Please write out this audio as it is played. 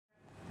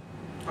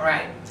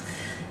Alright,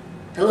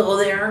 hello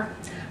there.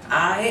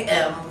 I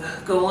am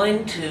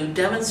going to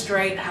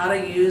demonstrate how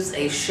to use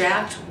a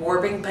Schacht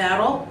Warping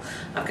Paddle.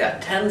 I've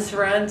got 10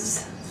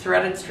 threads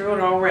threaded through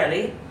it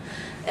already,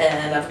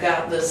 and I've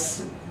got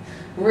this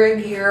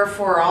rig here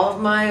for all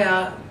of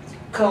my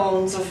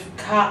cones of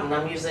cotton.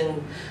 I'm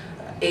using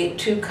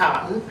 8-2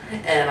 cotton,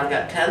 and I've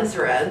got 10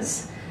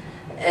 threads,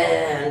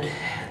 and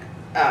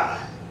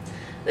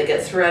they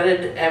get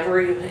threaded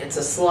it's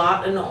a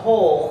slot and a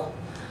hole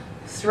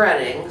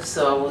threading,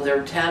 so there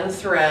are 10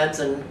 threads,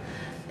 and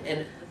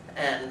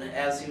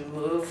as you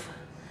move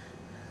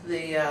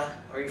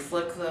or you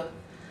flick the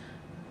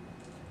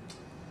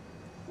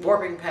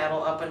warping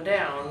paddle up and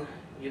down,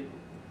 you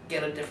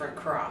get a different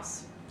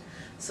cross.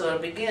 So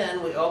to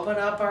begin, we open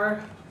up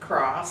our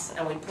cross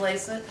and we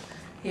place it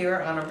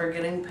here on a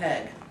beginning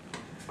peg.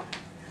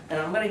 And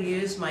I'm going to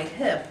use my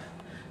hip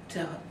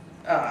to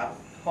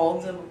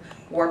hold the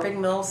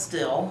warping mill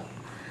still,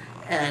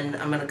 and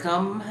I'm going to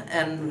come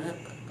and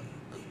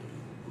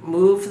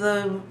move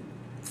the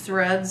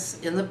threads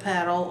in the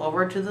paddle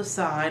over to the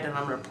side, and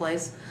I'm going to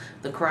place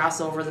the cross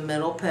over the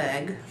middle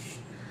peg.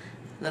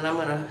 Then I'm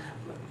going to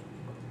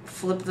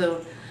flip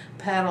the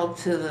paddle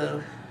to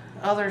the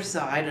other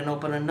side and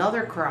open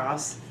another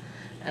cross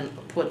and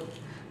put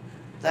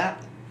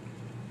that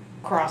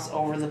cross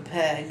over the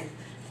peg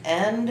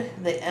and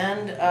the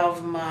end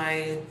of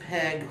my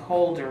peg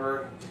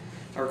holder,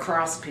 or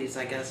cross piece,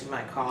 I guess you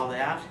might call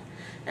that.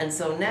 And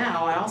so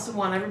now I also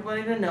want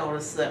everybody to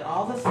notice that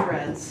all the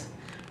threads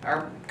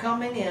are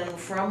coming in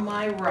from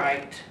my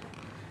right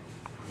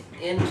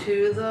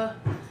into the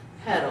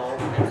pedal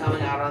and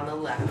coming out on the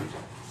left.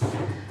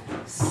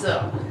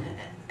 So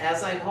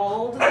as I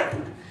hold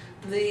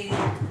the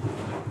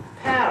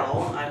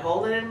paddle, I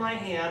hold it in my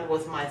hand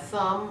with my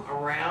thumb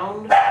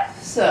around.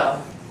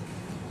 So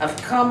I've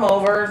come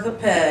over the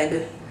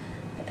peg,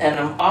 and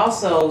I'm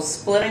also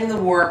splitting the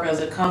warp as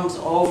it comes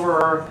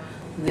over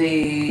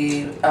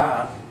the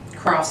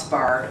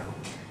crossbar.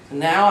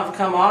 Now I've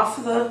come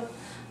off the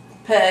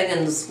peg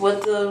and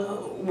split the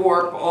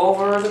warp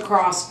over the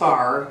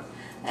crossbar,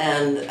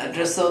 and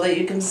just so that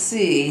you can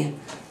see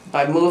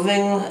by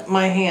moving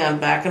my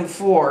hand back and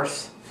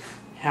forth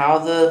how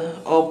the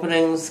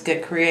openings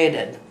get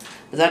created.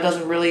 But that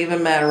doesn't really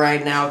even matter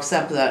right now,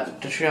 except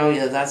that to show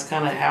you that's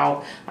kind of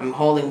how I'm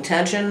holding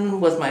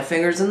tension with my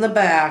fingers in the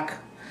back,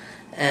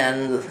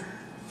 and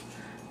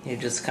you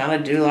just kind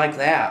of do like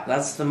that.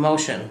 That's the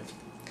motion.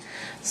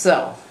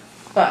 So,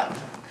 but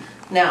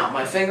now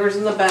my fingers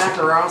in the back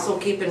are also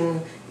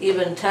keeping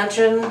even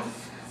tension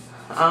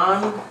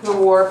on the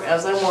warp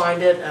as I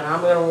wind it, and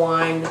I'm going to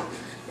wind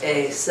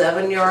a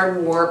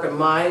 7-yard warp, and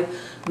my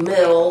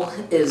mill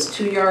is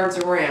 2 yards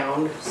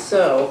around.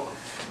 So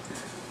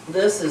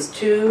this is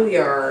 2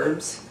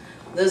 yards.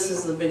 This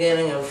is the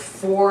beginning of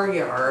 4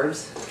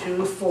 yards.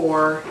 2,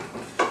 4,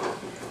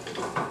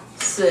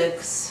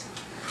 6.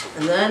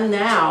 And then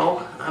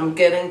now I'm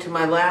getting to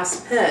my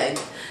last peg.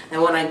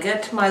 And when I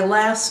get to my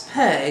last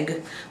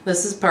peg,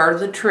 this is part of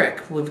the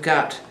trick. We've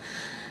got,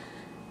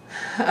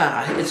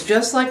 it's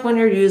just like when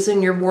you're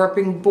using your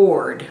warping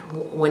board.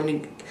 When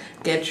you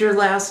get your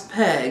last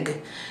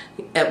peg,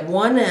 at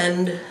one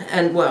end,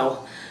 and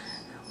well,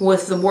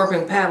 with the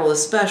warping paddle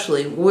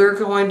especially, we're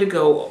going to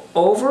go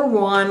over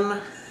 1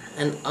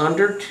 and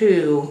under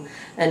 2,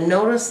 and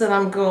notice that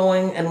I'm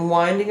going and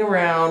winding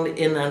around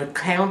in a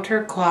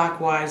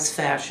counterclockwise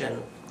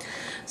fashion.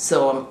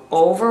 So I'm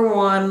over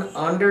 1,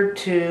 under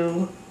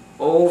 2,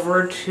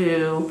 over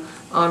 2,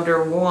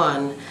 under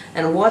 1,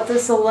 and what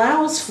this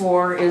allows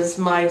for is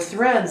my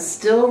threads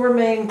still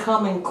remain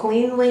coming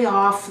cleanly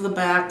off the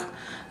back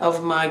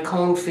of my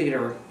cone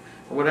feeder,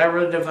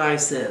 whatever the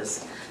device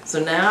is.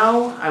 So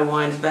now I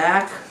wind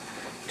back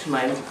to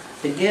my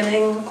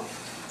beginning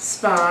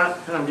spot,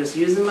 and I'm just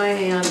using my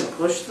hand to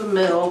push the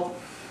mill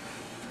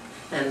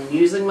and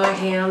using my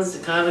hands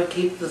to kind of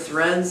keep the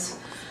threads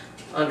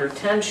under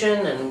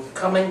tension and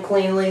coming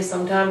cleanly.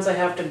 Sometimes I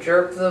have to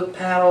jerk the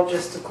paddle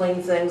just to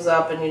clean things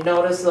up, and you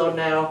notice though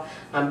now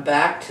I'm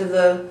back to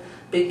the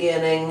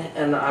beginning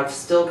and I've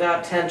still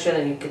got tension,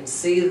 and you can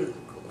see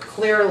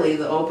clearly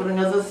the opening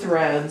of the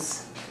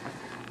threads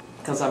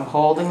because I'm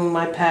holding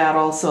my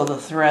paddle so the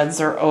threads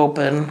are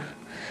open,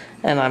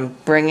 and I'm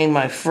bringing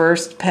my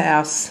first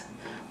pass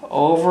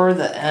over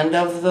the end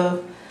of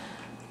the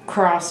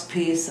cross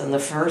piece and the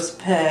first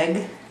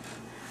peg.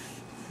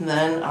 And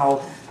then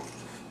I'll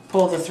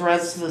pull the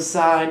threads to the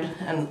side,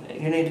 and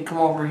you need to come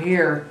over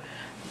here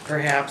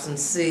perhaps and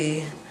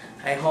see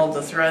I hold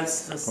the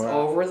threads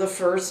over the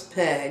first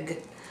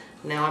peg.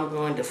 Now I'm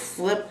going to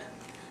flip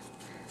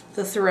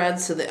the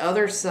threads to the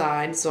other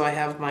side so I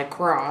have my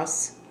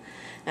cross,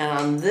 and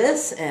on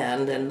this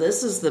end, and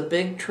this is the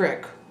big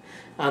trick,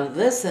 on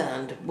this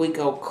end we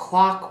go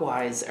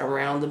clockwise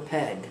around the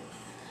peg.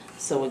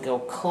 So we go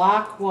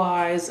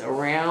clockwise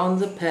around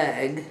the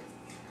peg,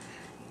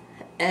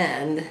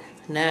 and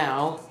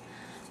now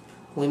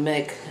we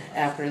make,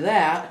 after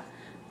that,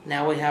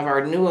 now we have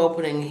our new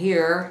opening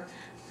here.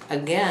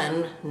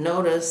 Again,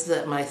 notice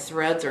that my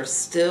threads are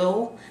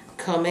still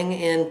coming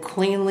in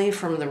cleanly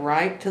from the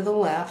right to the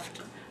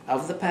left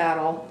of the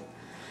paddle.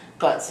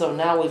 But so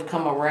now we've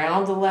come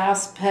around the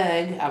last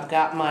peg. I've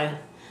got my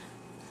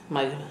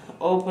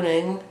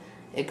opening.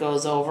 It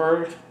goes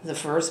over the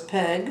first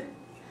peg.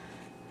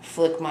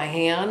 Flick my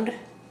hand.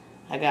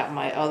 I got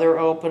my other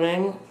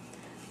opening.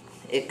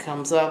 It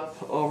comes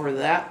up over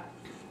that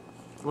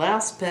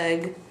last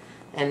peg,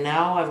 and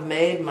now I've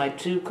made my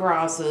 2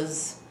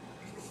 crosses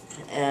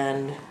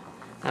and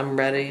I'm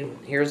ready.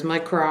 Here's my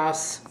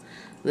cross.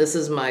 This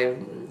is my,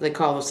 they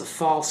call this a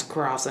false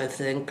cross, I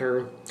think,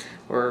 or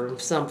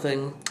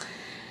something.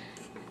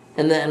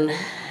 And then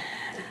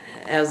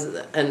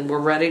and we're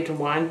ready to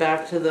wind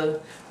back to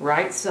the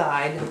right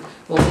side.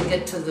 When we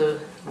get to the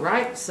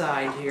right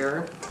side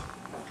here,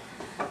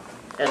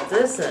 at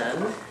this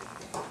end,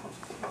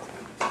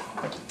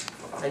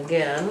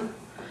 again,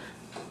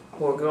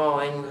 we're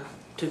going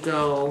to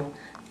go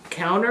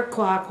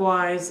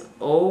counterclockwise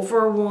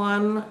over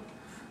 1,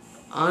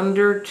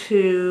 under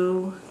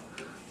 2,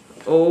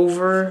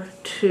 over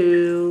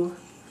 2,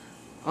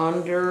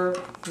 under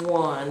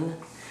 1.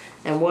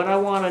 And what I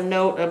want to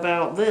note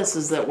about this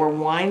is that we're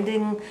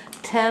winding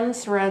 10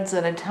 threads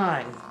at a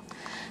time.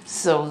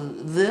 So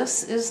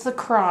this is the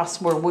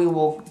cross where we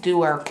will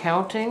do our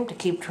counting to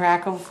keep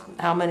track of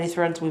how many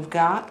threads we've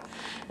got.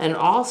 And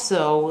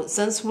also,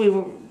 since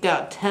we've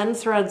got 10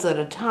 threads at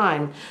a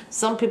time,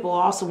 some people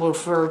also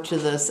refer to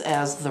this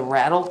as the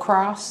rattle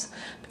cross,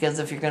 because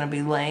if you're going to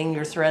be laying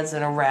your threads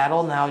in a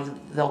rattle, now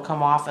they'll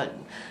come off at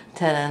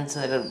 10 ends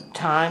at a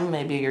time.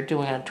 Maybe you're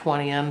doing a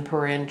 20 end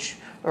per inch,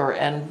 or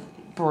end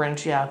per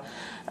inch,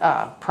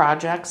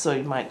 project, so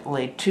you might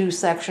lay 2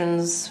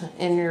 sections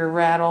in your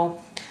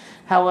rattle.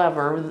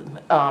 However,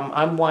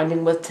 I'm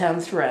winding with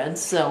 10 threads,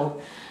 so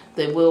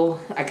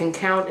I can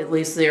count at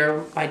least there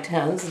by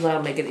 10, so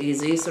that'll make it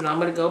easy. So now I'm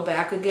going to go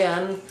back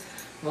again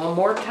one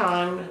more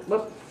time.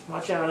 Whoop,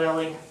 watch out,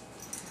 Ellie.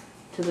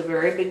 To the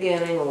very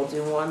beginning. We'll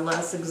do one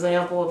last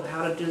example of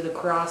how to do the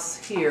cross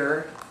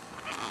here.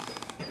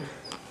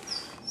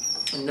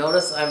 And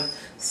notice I've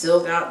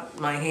still got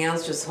my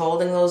hands just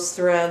holding those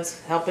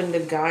threads, helping to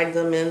guide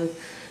them in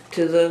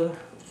to the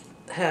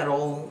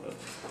paddle,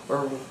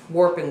 or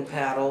warping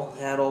paddle,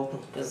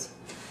 because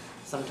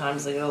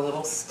sometimes they get a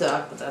little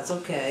stuck, but that's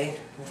okay.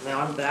 Now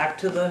I'm back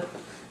to the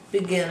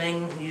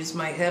beginning. Use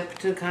my hip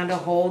to kind of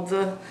hold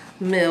the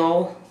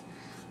mill.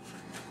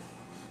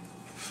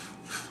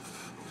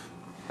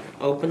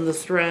 Open the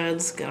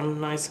threads, got a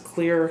nice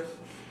clear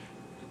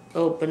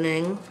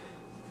opening.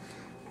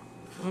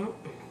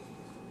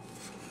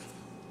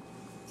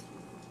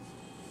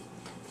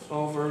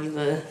 Over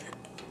the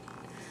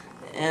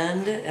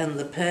end and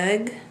the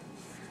peg.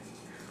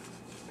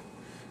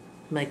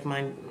 Make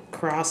my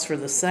cross for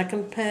the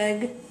second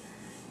peg.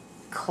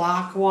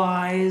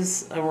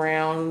 Clockwise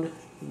around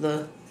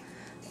the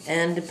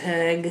end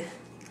peg.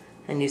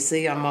 And you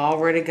see I'm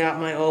already got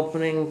my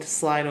opening to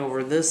slide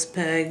over this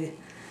peg.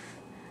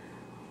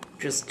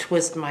 Just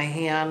twist my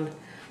hand.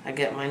 I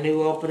get my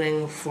new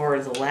opening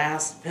for the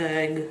last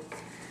peg.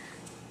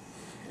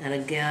 And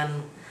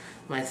again,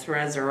 my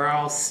threads are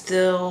all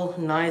still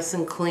nice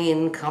and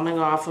clean coming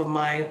off of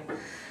my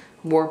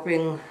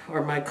warping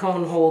or my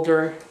cone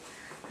holder,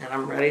 and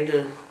I'm ready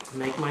to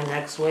make my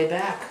next way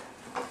back.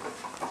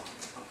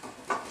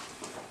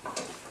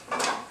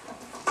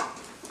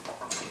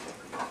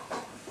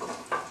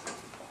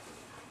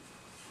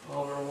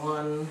 Over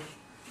 1,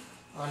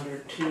 under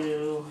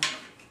 2,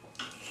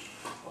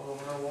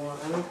 over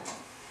 1.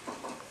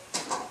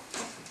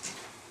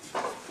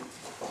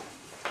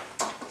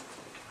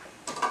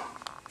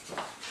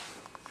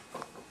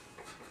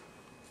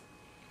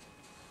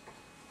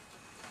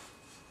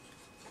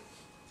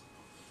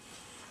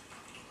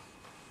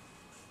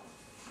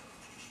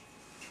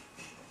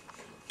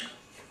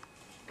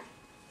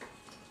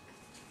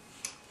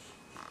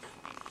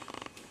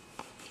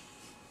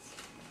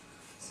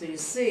 So you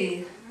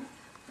see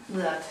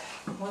that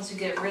once you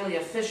get really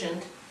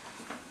efficient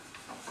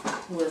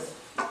with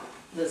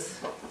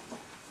this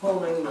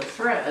holding the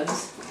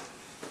threads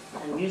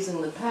and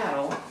using the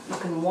paddle, you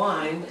can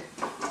wind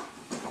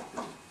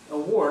a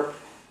warp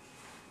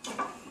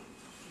of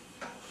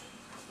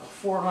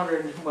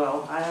 400,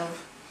 well, I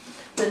have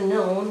been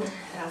known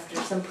after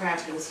some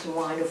practice to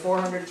wind a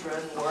 400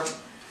 thread warp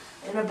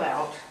in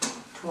about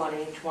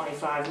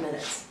 20-25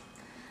 minutes.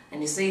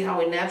 And you see how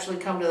we naturally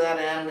come to that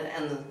end,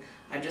 and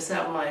I just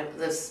have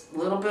this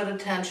little bit of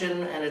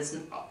tension, and it's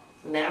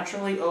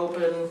naturally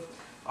open,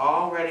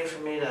 all ready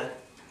for me to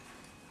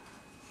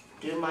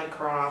do my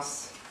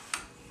cross,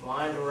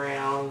 wind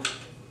around,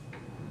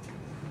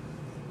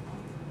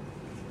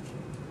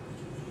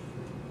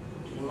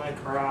 do my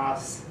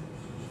cross.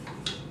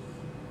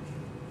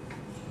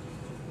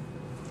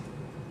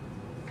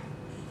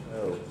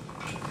 Oh.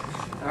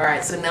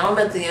 Alright, so now I'm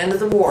at the end of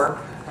the warp.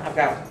 I've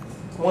got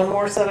one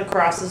more set of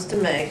crosses to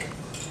make.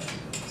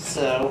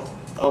 So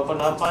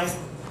open up my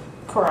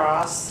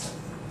cross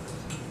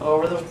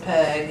over the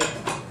peg,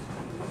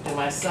 do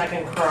my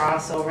second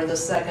cross over the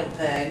second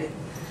peg,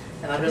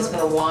 And I'm just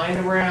going to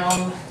wind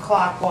around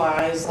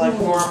clockwise like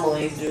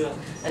normally do,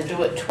 and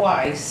do it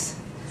twice.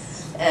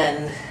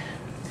 And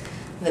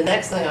the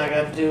next thing I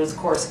got to do is, of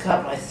course,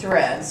 cut my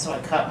threads. So I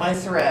cut my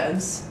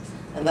threads,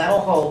 and that'll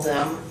hold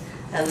them.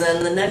 And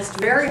then the next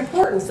very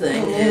important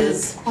thing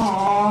is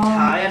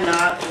tie a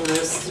knot in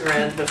this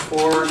thread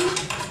before you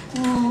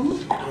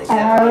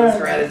get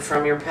unthreaded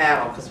from your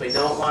paddle, because we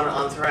don't want to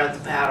unthread the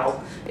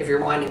paddle if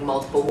you're winding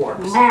multiple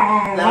warps.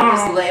 Then I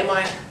just lay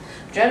my,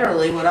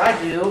 generally what I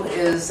do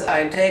is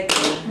I take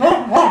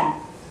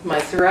my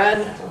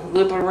thread,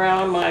 loop it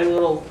around my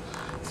little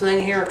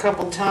thing here a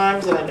couple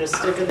times, and I just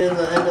stick it in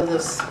the end of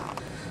this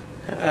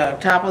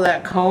top of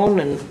that cone,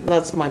 and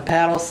lets my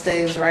paddle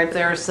stays right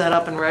there set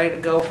up and ready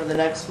to go for the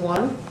next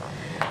one.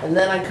 And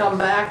then I come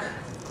back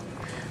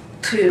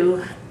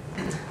to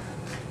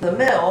the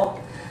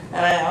mill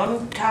and I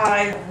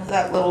untie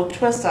that little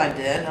twist I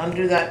did,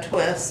 undo that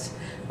twist,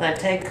 and I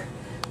take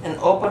and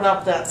open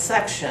up that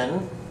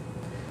section.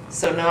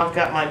 So now I've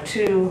got my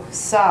two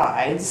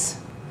sides,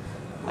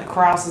 my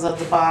cross is at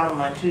the bottom,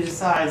 my two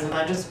sides, and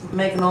I just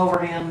make an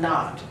overhand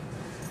knot.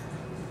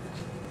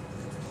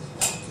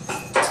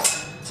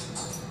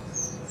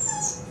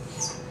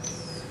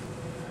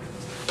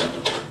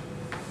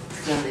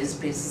 Then these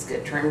pieces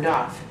get trimmed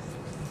off.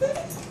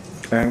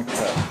 And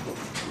cut.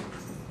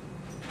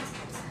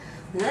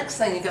 The next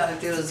thing you gotta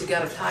do is you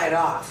gotta tie it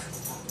off.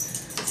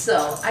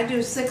 So I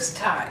do 6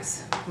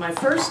 ties. My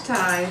first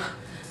tie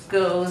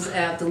goes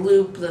at the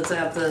loop that's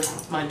at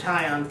my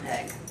tie-on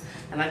peg.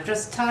 And I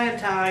just tie a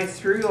tie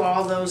through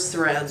all those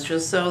threads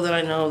just so that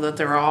I know that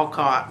they're all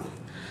caught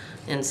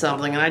in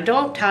something. And I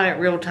don't tie it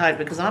real tight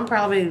because I'm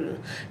probably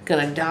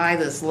gonna dye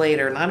this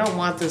later, and I don't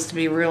want this to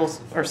be real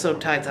or so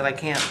tight that I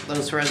can't,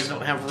 those threads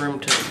don't have room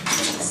to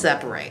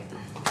separate.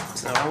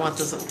 So I want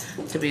this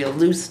to be a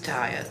loose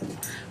tie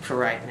for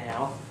right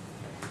now.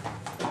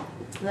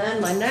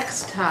 Then my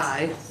next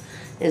tie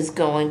is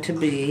going to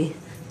be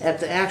at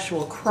the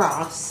actual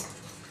cross.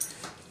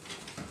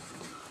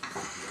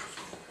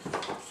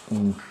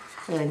 And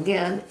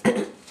again,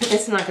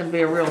 it's not going to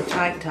be a real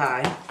tight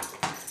tie.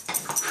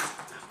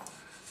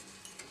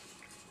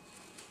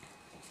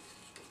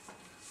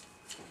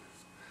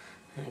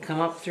 And I come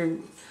up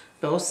through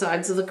both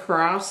sides of the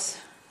cross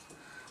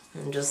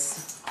and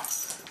just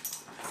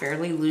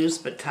fairly loose,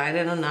 but tied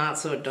in a knot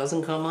so it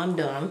doesn't come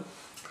undone.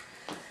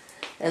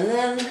 And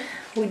then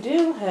we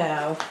do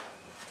have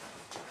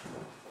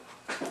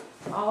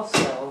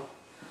also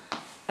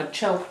a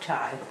choke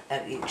tie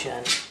at each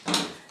end.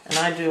 And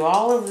I do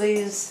all of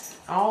these,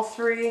 all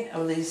 3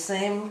 of these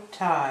same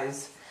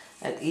ties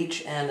at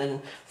each end.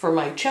 And for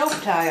my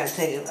choke tie, I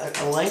take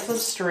a length of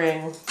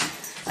string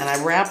and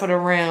I wrap it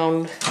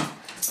around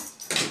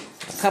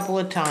a couple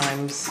of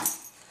times.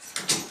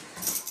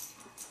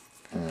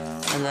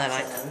 And then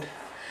I end.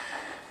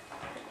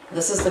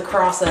 This is the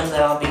cross end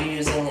that I'll be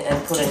using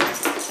and putting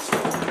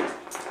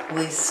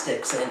these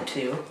sticks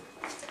into.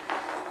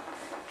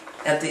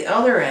 At the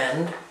other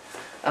end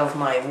of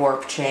my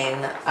warp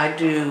chain, I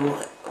do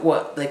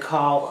what they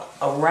call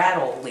a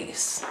rattle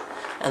lease.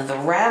 And the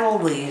rattle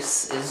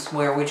lease is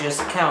where we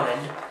just counted.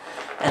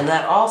 And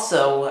that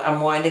also,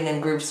 I'm winding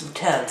in groups of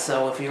 10.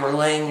 So if you were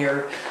laying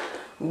your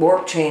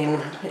warp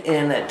chain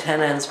in at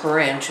 10 ends per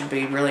inch, it'd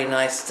be really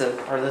nice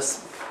to, or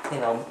this, you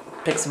know,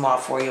 picks them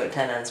off for you at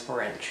 10 ends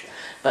per inch.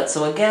 But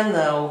so again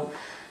though,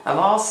 I've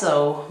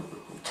also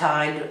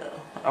tied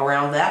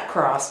around that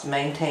cross to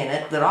maintain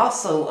it. That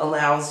also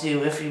allows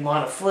you, if you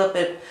want to flip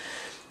it,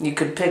 you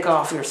could pick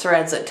off your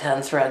threads at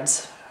 10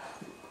 threads.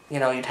 You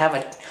know, you'd have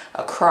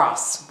a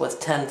cross with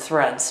 10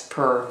 threads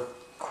per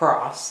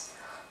cross.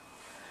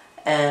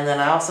 And then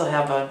I also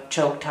have a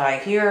choke tie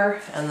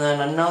here, and then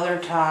another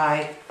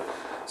tie.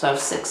 So I have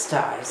 6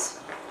 ties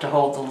to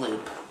hold the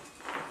loop.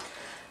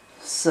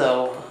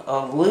 So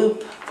a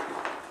loop,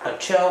 a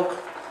choke,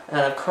 and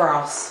a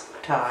cross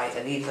tie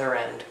at either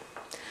end.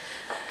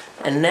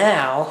 And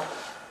now,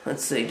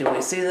 let's see, do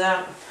we see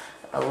that?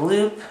 A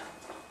loop,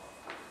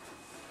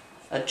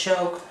 a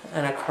choke,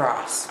 and a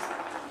cross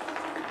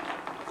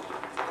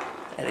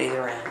at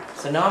either end.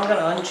 So now I'm going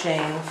to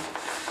unchain,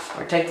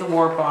 or take the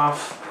warp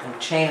off and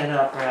chain it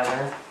up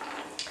rather.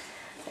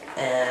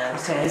 And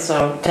okay,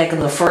 so I'm taking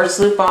the first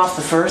loop off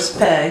the first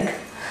peg.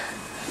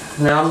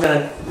 Now I'm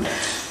going to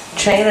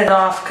chain it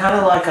off kind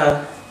of like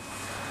a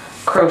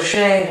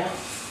crochet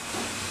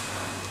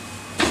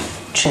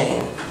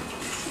chain.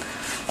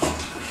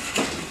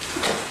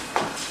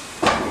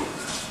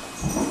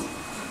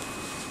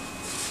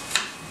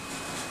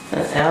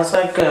 And as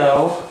I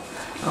go,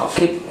 I'll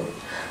keep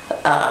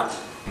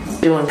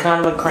doing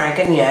kind of a crank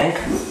and yank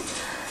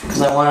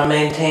because I want to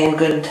maintain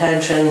good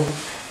tension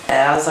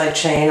as I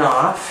chain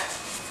off.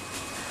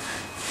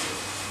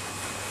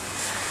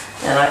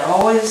 And I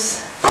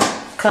always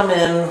come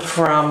in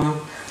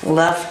from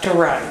left to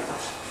right,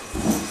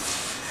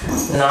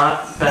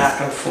 not back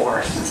and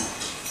forth.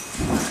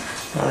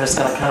 I'm just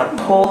going to kind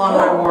of pull on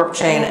my warp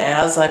chain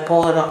as I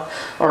pull it up,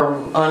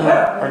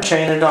 or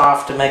chain it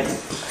off to make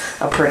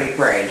a pretty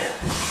braid.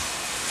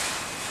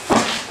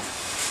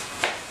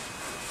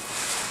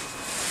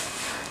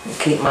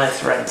 keep my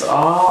threads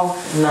all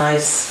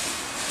nice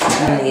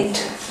and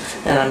neat.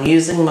 And I'm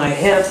using my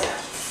hip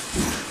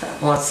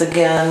once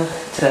again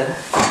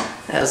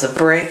as a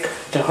brake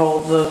to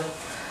hold the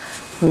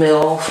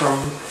mill from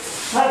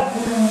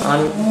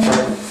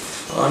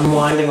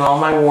unwinding all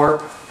my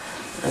warp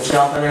and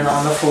dumping it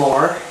on the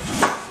floor.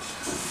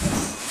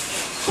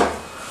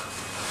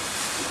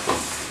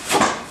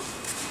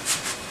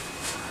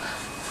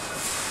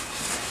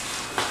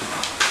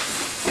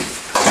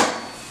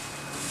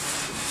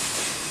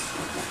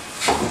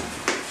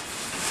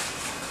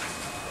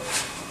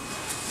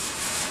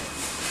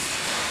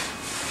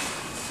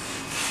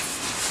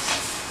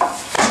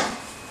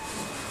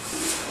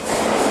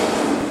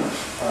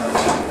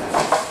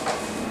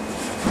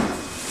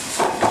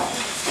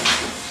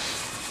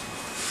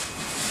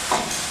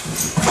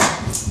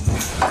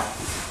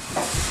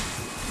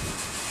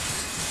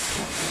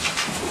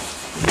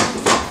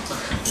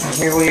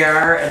 Here we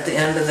are at the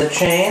end of the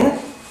chain,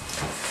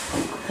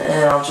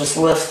 and I'll just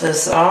lift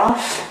this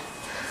off,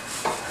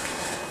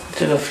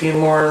 do a few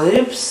more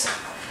loops,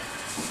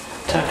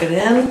 tuck it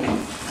in,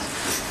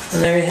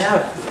 and there you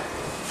have it.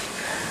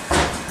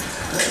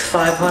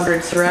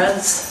 500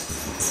 threads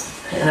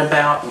in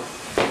about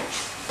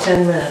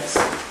 10 minutes.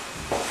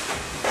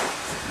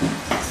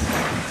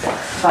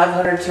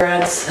 500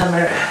 threads,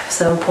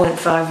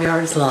 7.5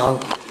 yards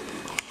long.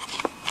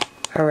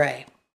 Hooray.